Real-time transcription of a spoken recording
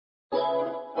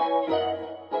Hi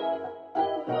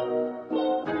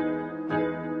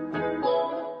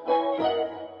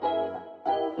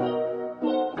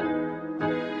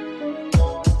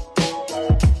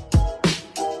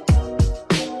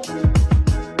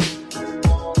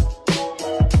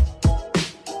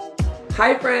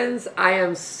friends, I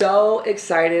am so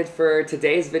excited for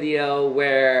today's video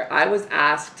where I was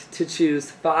asked to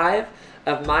choose 5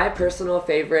 of my personal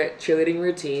favorite cheerleading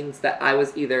routines that I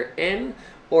was either in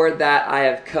or that I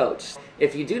have coached.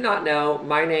 If you do not know,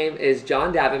 my name is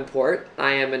John Davenport.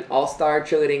 I am an all-star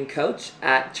cheerleading coach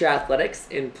at Cheer Athletics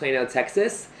in Plano,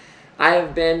 Texas. I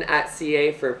have been at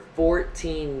CA for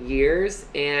 14 years,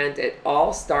 and it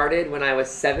all started when I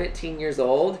was 17 years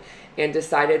old and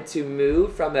decided to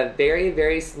move from a very,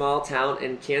 very small town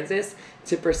in Kansas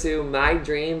to pursue my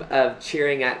dream of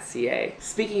cheering at CA.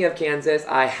 Speaking of Kansas,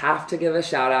 I have to give a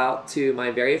shout out to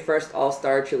my very first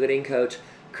all-star cheerleading coach,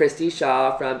 Christy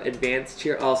Shaw from Advanced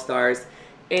Cheer All-Stars,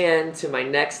 and to my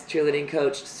next cheerleading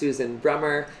coach, Susan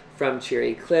Brummer from Cheer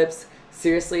Eclipse.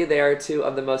 Seriously, they are 2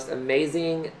 of the most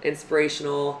amazing,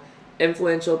 inspirational,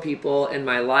 influential people in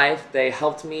my life. They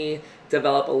helped me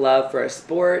develop a love for a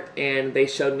sport, and they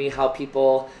showed me how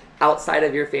people outside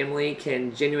of your family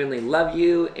can genuinely love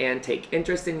you and take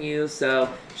interest in you. So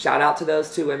shout out to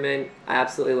those 2 women. I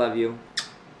absolutely love you.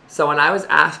 So when I was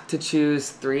asked to choose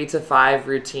 3 to 5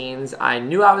 routines, I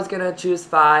knew I was gonna choose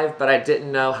 5, but I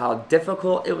didn't know how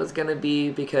difficult it was gonna be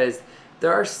because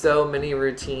there are so many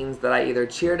routines that I either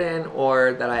cheered in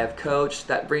or that I have coached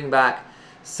that bring back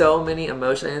so many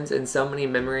emotions and so many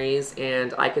memories,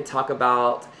 and I could talk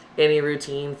about any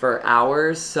routine for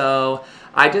hours. So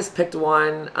I just picked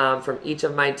one from each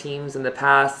of my teams in the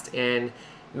past and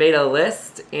made a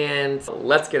list, and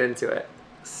let's get into it.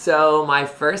 So my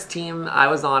first team I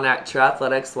was on at Cheer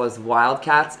Athletics was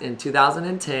Wildcats in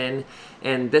 2010,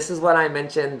 and this is what I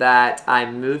mentioned that I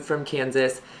moved from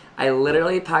Kansas. I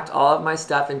literally packed all of my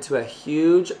stuff into a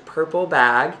huge purple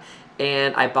bag,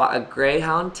 and I bought a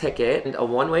Greyhound ticket, a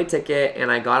one-way ticket,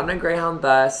 and I got on a Greyhound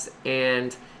bus,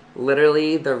 and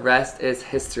literally the rest is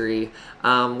history.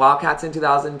 Wildcats in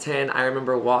 2010, I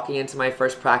remember walking into my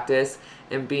first practice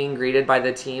and being greeted by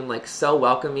the team like so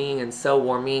welcoming and so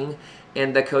warming,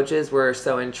 and the coaches were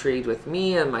so intrigued with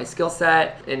me and my skill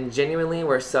set and genuinely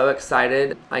were so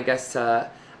excited, I guess, to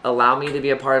allow me to be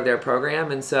a part of their program.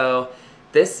 And so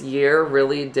this year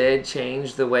really did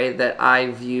change the way that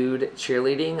I viewed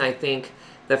cheerleading. I think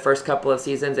the first couple of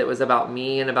seasons it was about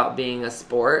me and about being a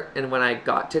sport, and when I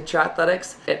got to Cheer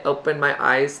Athletics, it opened my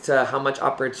eyes to how much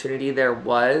opportunity there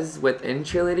was within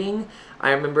cheerleading.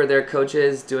 I remember their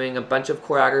coaches doing a bunch of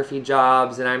choreography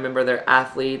jobs, and I remember their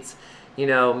athletes, you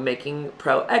know, making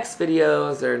Pro X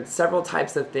videos or several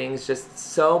types of things, just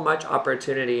so much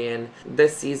opportunity. And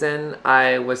this season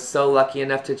I was so lucky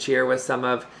enough to cheer with some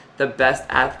of the best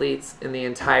athletes in the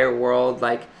entire world,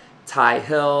 like Ty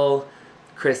Hill,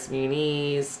 Chris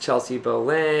Muniz, Chelsea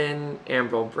Boleyn,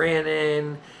 Amber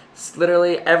Brannon,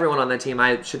 literally everyone on the team.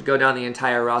 I should go down the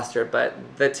entire roster, but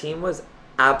the team was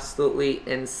absolutely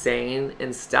insane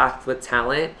and stacked with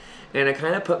talent, and it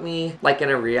kind of put me like in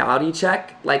a reality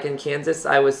check. Like in Kansas,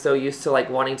 I was so used to like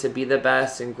wanting to be the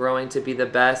best and growing to be the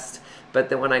best, but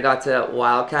then when I got to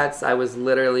Wildcats, I was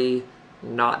literally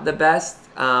not the best.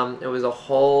 It was a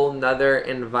whole nother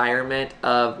environment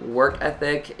of work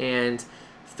ethic and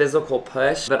physical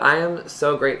push, but I am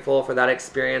so grateful for that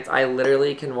experience. I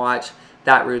literally can watch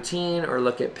that routine or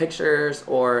look at pictures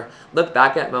or look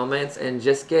back at moments and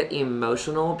just get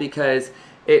emotional because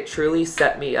it truly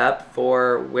set me up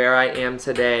for where I am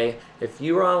today. If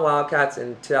you were on Wildcats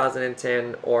in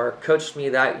 2010 or coached me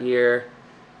that year,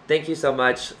 thank you so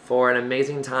much for an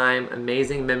amazing time,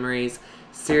 amazing memories.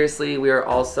 Seriously, we are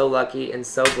all so lucky and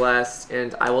so blessed,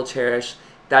 and I will cherish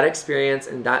that experience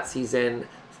and that season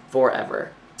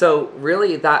forever. So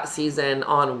really that season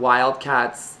on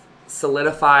Wildcats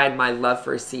solidified my love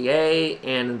for CA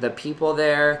and the people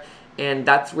there, and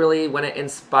that's really when it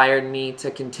inspired me to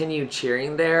continue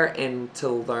cheering there and to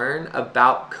learn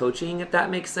about coaching, if that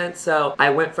makes sense. So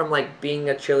I went from like being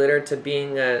a cheerleader to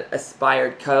being an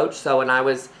aspired coach. So when I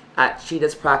was at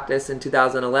Cheetahs practice in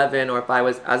 2011, or if I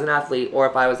was as an athlete, or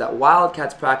if I was at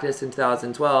Wildcats practice in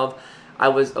 2012, I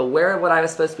was aware of what I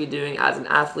was supposed to be doing as an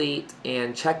athlete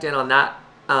and checked in on that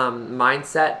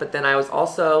mindset, but then I was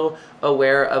also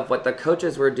aware of what the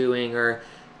coaches were doing or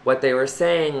what they were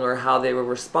saying or how they were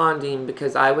responding,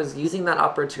 because I was using that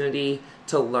opportunity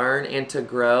to learn and to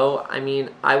grow. I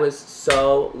mean, I was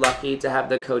so lucky to have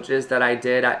the coaches that I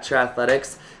did at Cheer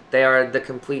Athletics. They are the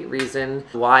complete reason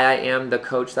why I am the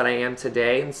coach that I am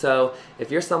today. And so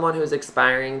if you're someone who's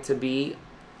aspiring to be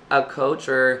a coach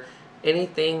or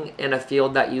anything in a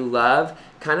field that you love,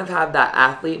 kind of have that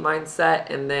athlete mindset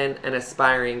and then an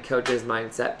aspiring coach's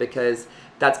mindset, because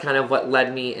that's kind of what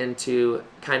led me into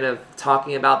kind of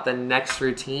talking about the next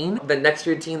routine. The next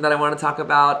routine that I want to talk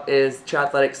about is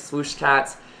Cheerathletics Swoosh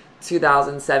Cats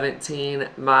 2017,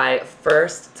 my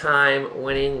first time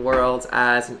winning Worlds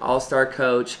as an all-star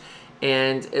coach,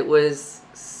 and it was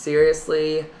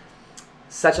seriously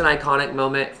such an iconic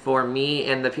moment for me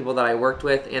and the people that I worked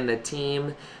with and the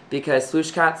team, because Swoosh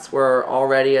Cats were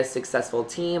already a successful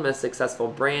team, a successful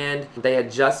brand. They had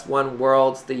just won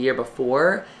Worlds the year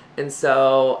before, and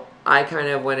so I kind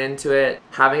of went into it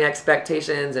having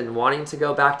expectations and wanting to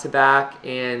go back to back,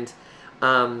 and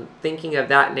thinking of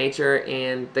that nature.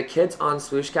 And the kids on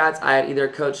Swoosh Cats, I had either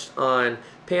coached on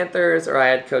Panthers, or I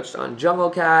had coached on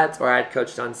Jungle Cats, or I had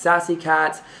coached on Sassy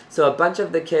Cats. So a bunch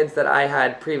of the kids that I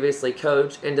had previously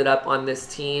coached ended up on this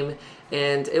team,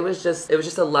 and it was just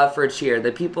a love for cheer.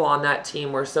 The people on that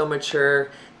team were so mature,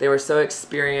 they were so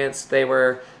experienced, they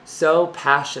were so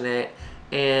passionate,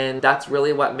 and that's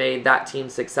really what made that team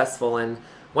successful. And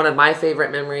one of my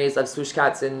favorite memories of Swoosh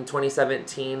Cats in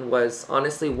 2017 was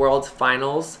honestly World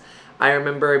Finals. I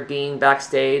remember being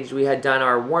backstage. We had done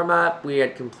our warm-up, we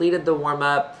had completed the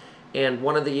warm-up, and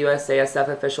one of the USASF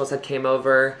officials had came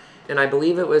over, and I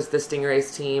believe it was the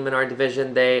Stingrays team in our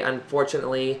division. They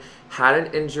unfortunately had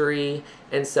an injury,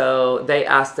 and so they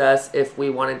asked us if we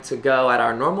wanted to go at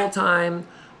our normal time,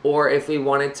 or if we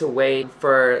wanted to wait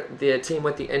for the team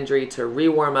with the injury to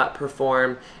re-warm up,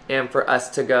 perform, and for us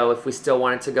to go if we still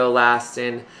wanted to go last.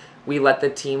 And we let the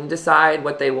team decide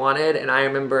what they wanted, and I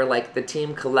remember like the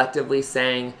team collectively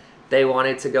saying they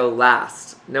wanted to go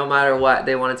last. No matter what,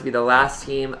 they wanted to be the last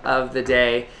team of the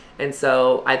day. And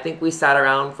so I think we sat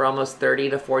around for almost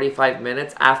 30 to 45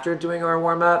 minutes after doing our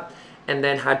warm-up, and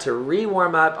then had to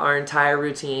re-warm up our entire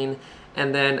routine.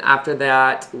 And then after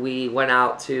that, we went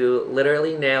out to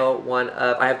literally nail one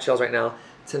of, I have chills right now,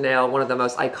 to nail one of the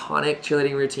most iconic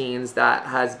cheerleading routines that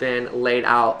has been laid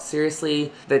out.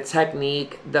 Seriously, the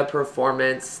technique, the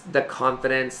performance, the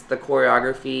confidence, the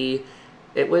choreography,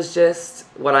 it was just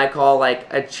what I call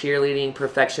like a cheerleading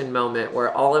perfection moment,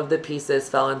 where all of the pieces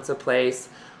fell into place,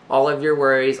 all of your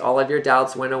worries, all of your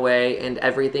doubts went away, and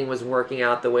everything was working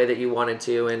out the way that you wanted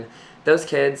to. And those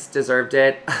kids deserved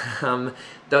it.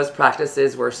 Those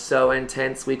practices were so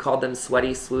intense. We called them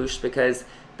Sweaty Swoosh because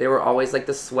they were always like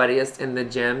the sweatiest in the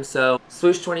gym. So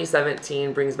Swoosh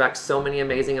 2017 brings back so many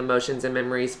amazing emotions and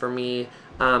memories for me,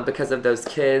 because of those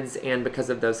kids and because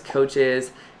of those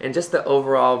coaches and just the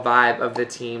overall vibe of the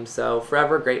team. So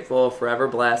forever grateful, forever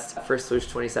blessed for Swoosh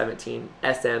 2017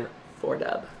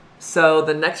 SM4Dub. So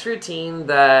the next routine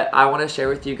that I want to share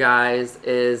with you guys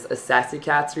is a Sassy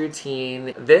Cats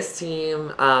routine. This team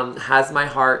has my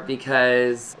heart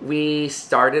because we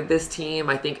started this team,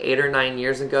 I think 8 or 9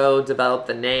 years ago, developed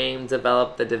the name,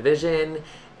 developed the division,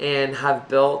 and have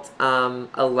built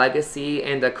a legacy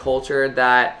and a culture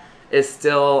that is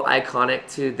still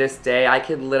iconic to this day. I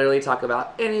could literally talk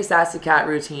about any Sassy Cat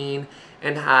routine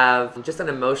and have just an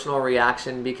emotional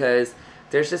reaction, because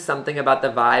there's just something about the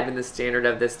vibe and the standard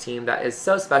of this team that is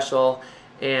so special,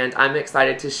 and I'm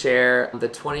excited to share the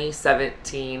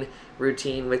 2017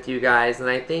 routine with you guys. And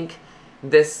I think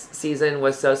this season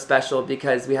was so special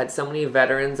because we had so many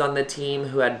veterans on the team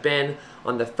who had been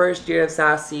on the first year of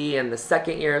Sassy and the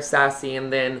second year of Sassy,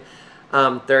 and then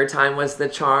third time was the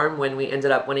charm when we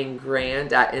ended up winning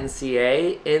Grand at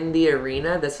NCA in the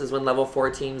arena. This is when level 4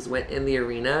 teams went in the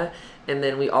arena. And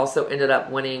then we also ended up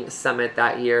winning Summit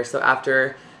that year. So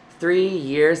after 3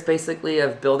 years basically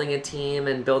of building a team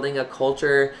and building a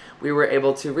culture, we were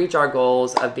able to reach our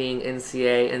goals of being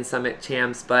NCA and Summit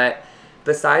champs. But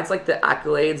besides like the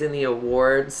accolades and the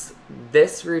awards,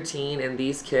 this routine and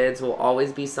these kids will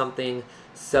always be something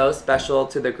so special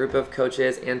to the group of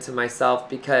coaches and to myself,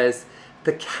 because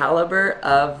the caliber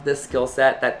of the skill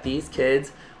set that these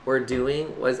kids were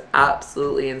doing was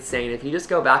absolutely insane. If you just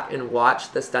go back and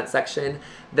watch the stunt section,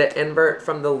 the invert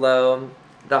from the low,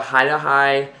 the high to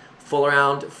high, full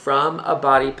round from a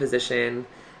body position,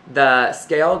 the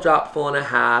scale drop full and a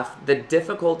half, the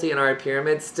difficulty in our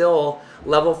pyramid, still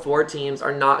level 4 teams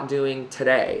are not doing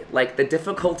today. Like the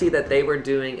difficulty that they were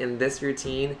doing in this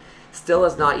routine still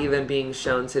is not even being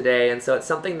shown today. And so it's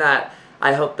something that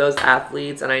I hope those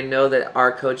athletes, and I know that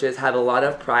our coaches have a lot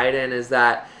of pride in, is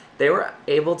that they were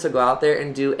able to go out there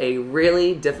and do a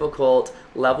really difficult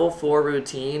level 4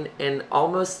 routine and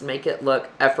almost make it look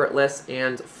effortless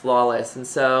and flawless. And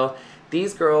so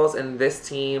these girls and this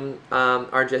team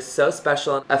are just so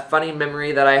special. A funny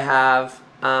memory that I have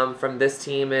from this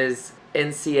team is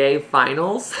NCAA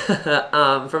finals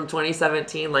from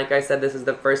 2017. Like I said, this is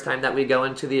the first time that we go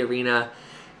into the arena,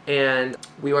 and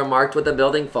we were marked with a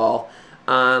building fall.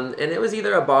 And it was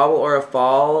either a bobble or a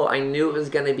fall. I knew it was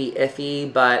going to be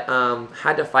iffy, but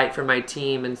had to fight for my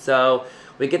team. And so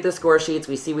we get the score sheets.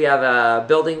 We see we have a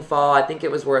building fall. I think it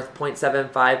was worth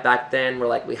 0.75 back then. We're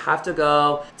like, we have to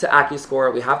go to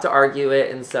AccuScore. We have to argue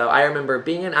it. And so I remember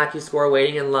being in AccuScore,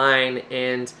 waiting in line,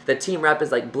 and the team rep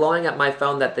is like blowing up my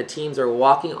phone that the teams are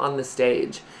walking on the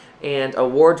stage and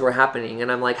awards were happening.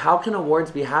 And I'm like, how can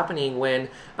awards be happening when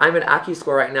I'm at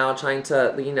AccuScore right now trying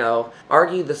to, you know,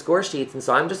 argue the score sheets? And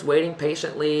so I'm just waiting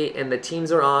patiently, and the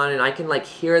teams are on, and I can like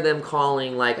hear them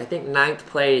calling like, I think 9th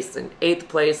place and 8th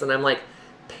place, and I'm like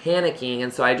panicking.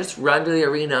 And so I just run to the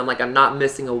arena. I'm like, I'm not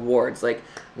missing awards, like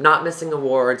not missing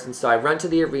awards. And so I run to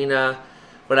the arena.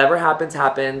 Whatever happens,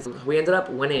 happens. We ended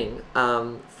up winning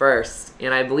first,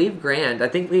 and I believe grand. I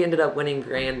think we ended up winning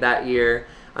grand that year.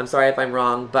 I'm sorry if I'm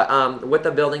wrong, but with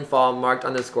the building fall marked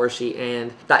on the score sheet,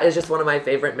 and that is just one of my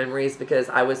favorite memories because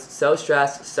I was so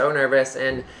stressed, so nervous,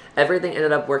 and everything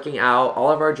ended up working out. All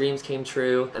of our dreams came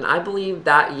true, and I believe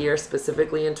that year,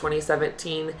 specifically in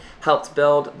 2017, helped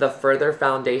build the further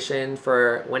foundation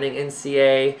for winning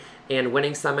NCAA and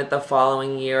winning Summit the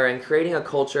following year, and creating a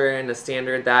culture and a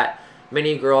standard that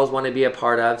many girls want to be a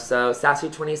part of. So Sassy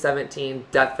 2017,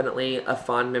 definitely a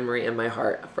fond memory in my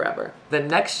heart forever. The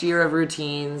next year of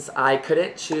routines, I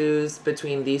couldn't choose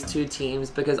between these two teams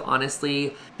because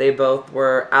honestly, they both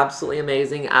were absolutely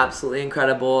amazing, absolutely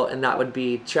incredible, and that would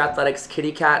be Cheer Athletics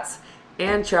Kitty Cats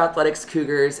and Cheer Athletics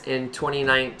Cougars in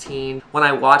 2019. When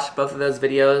I watched both of those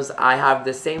videos, I have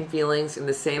the same feelings and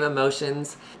the same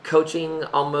emotions. Coaching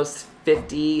almost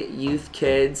 50 youth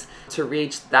kids to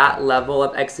reach that level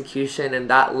of execution and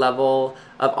that level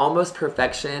of almost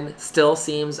perfection still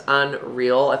seems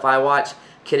unreal. If I watch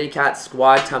Kitty Cat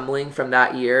squad tumbling from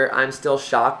that year, I'm still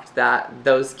shocked that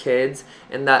those kids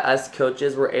and that us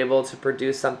coaches were able to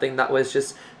produce something that was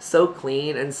just so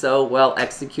clean and so well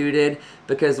executed,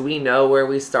 because we know where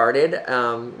we started.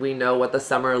 We know what the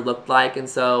summer looked like, and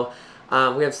so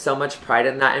we have so much pride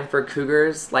in that. And for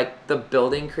Cougars, like the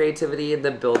building creativity and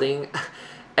the building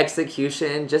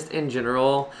execution, just in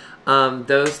general,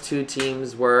 those two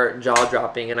teams were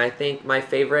jaw-dropping. And I think my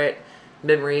favorite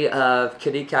memory of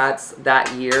Kitty Cats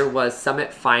that year was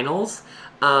Summit Finals,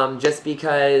 just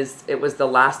because it was the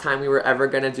last time we were ever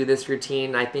going to do this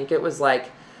routine. I think it was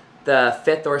like the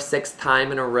 5th or 6th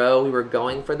time in a row we were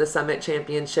going for the Summit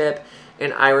Championship,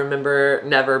 and I remember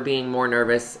never being more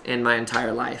nervous in my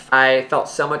entire life. I felt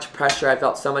so much pressure, I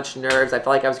felt so much nerves, I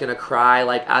felt like I was going to cry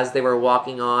like as they were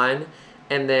walking on,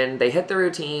 and then they hit the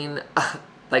routine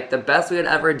like the best we had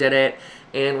ever did it,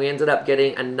 and we ended up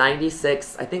getting a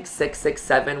 96, I think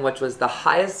 667, which was the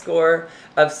highest score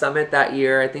of Summit that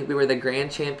year. I think we were the grand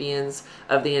champions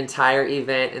of the entire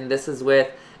event, and this is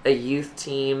with a youth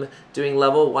team doing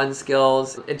level 1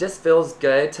 skills. It just feels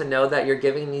good to know that you're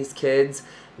giving these kids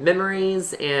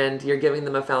memories and you're giving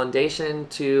them a foundation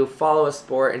to follow a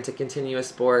sport and to continue a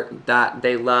sport that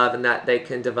they love and that they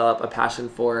can develop a passion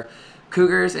for.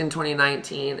 Cougars in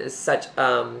 2019 is such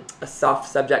a soft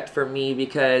subject for me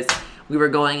because we were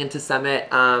going into Summit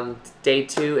day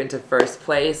 2 into 1st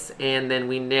place, and then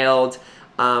we nailed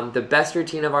the best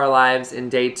routine of our lives in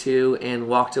day 2 and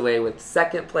walked away with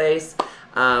 2nd place.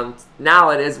 Now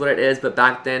it is what it is, but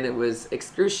back then it was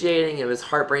excruciating, it was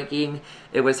heartbreaking,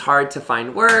 it was hard to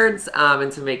find words and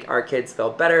to make our kids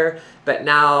feel better. But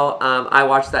now I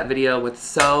watched that video with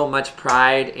so much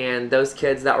pride, and those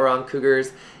kids that were on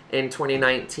Cougars in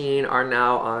 2019 are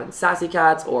now on Sassy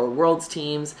Cats or Worlds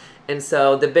teams, and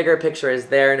so the bigger picture is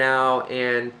there now,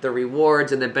 and the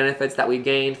rewards and the benefits that we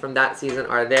gained from that season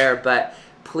are there. But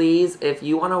please, if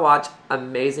you want to watch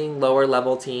amazing lower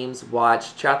level teams,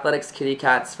 watch Cheer Athletics Kitty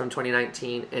Cats from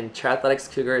 2019 and Cheer Athletics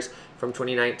Cougars from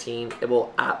 2019. It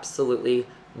will absolutely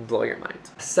blow your mind.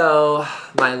 So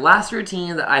my last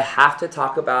routine that I have to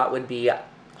talk about would be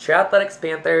Cheer Athletics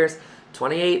Panthers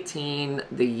 2018,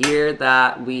 the year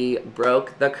that we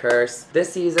broke the curse.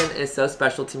 This season is so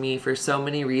special to me for so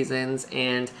many reasons,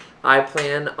 and I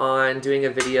plan on doing a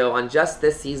video on just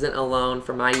this season alone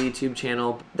for my YouTube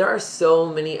channel. There are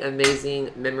so many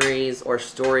amazing memories or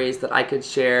stories that I could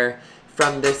share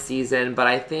from this season, but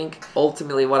I think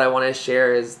ultimately what I want to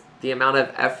share is the amount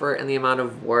of effort and the amount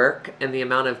of work and the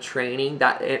amount of training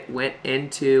that it went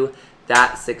into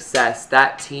that success.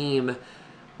 That team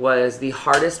was the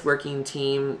hardest working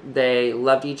team. They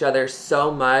loved each other so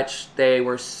much. They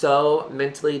were so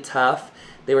mentally tough.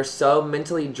 They were so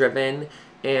mentally driven,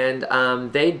 and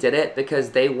they did it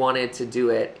because they wanted to do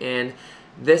it. And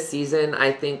this season,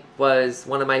 I think, was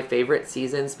one of my favorite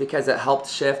seasons because it helped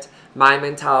shift my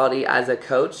mentality as a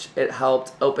coach. It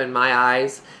helped open my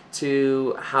eyes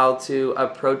to how to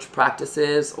approach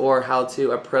practices or how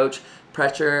to approach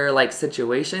pressure like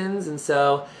situations. And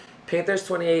so Panthers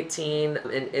 2018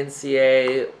 in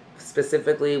NCAA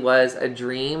specifically was a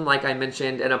dream. Like I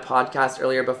mentioned in a podcast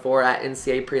earlier before, at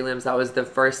NCAA prelims, that was the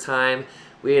first time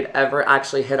we had ever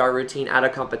actually hit our routine at a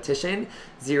competition,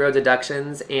 0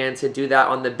 deductions, and to do that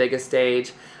on the biggest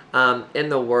stage in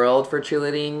the world for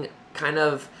cheerleading kind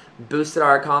of boosted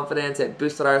our confidence, it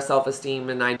boosted our self-esteem,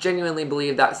 and I genuinely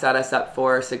believe that set us up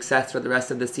for success for the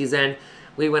rest of the season.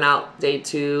 We went out day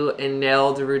 2 and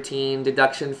nailed the routine,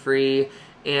 deduction-free,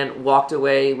 and walked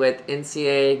away with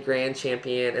NCAA Grand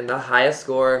Champion and the highest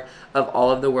score of all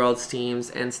of the world's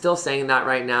teams. And still saying that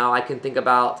right now, I can think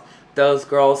about those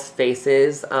girls'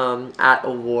 faces at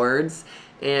awards,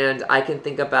 and I can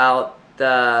think about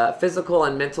the physical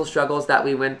and mental struggles that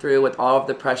we went through with all of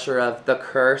the pressure of the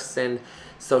curse and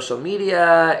social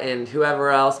media and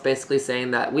whoever else basically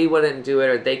saying that we wouldn't do it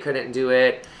or they couldn't do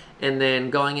it. And then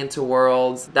going into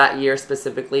Worlds that year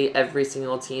specifically, every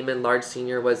single team in large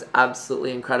senior was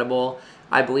absolutely incredible.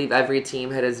 I believe every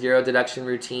team had a 0 deduction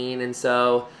routine, and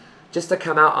so just to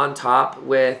come out on top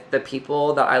with the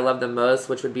people that I love the most,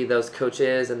 which would be those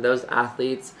coaches and those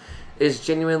athletes, is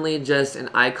genuinely just an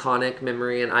iconic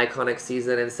memory, an iconic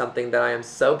season, and something that I am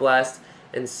so blessed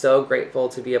and so grateful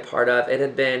to be a part of. It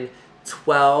had been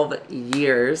 12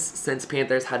 years since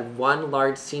Panthers had one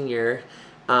large senior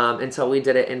until we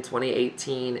did it in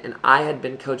 2018, and I had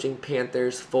been coaching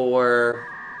Panthers for,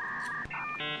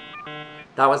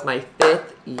 that was my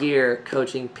 5th year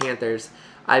coaching Panthers.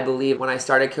 I believe when I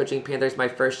started coaching Panthers, my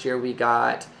first year we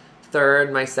got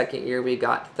 3rd, my second year we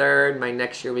got 3rd, my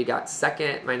next year we got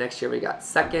 2nd, my next year we got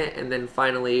 2nd, and then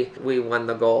finally we won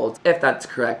the gold, if that's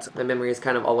correct. My memory is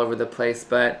kind of all over the place,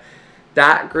 but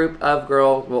that group of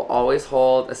girls will always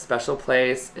hold a special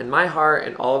place in my heart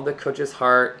and all of the coaches'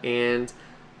 heart. And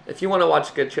if you want to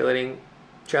watch good cheerleading,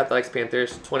 Cheer Athletics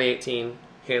Panthers 2018,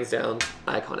 hands down,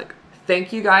 iconic.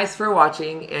 Thank you guys for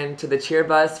watching, and to the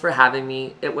TheCheerBuzz for having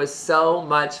me. It was so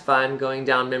much fun going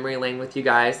down memory lane with you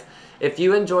guys. If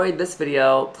you enjoyed this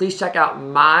video, please check out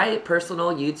my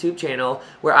personal YouTube channel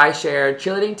where I share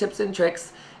cheerleading tips and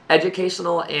tricks,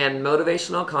 educational and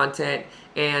motivational content,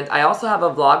 and I also have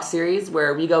a vlog series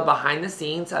where we go behind the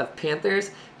scenes of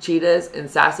Panthers, Cheetahs, and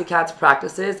Sassy Cats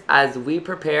practices as we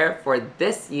prepare for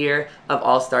this year of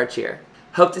All-Star Cheer.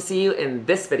 Hope to see you in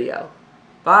this video.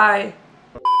 Bye!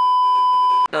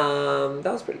 That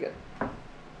was pretty good.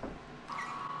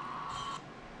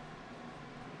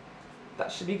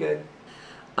 That should be good.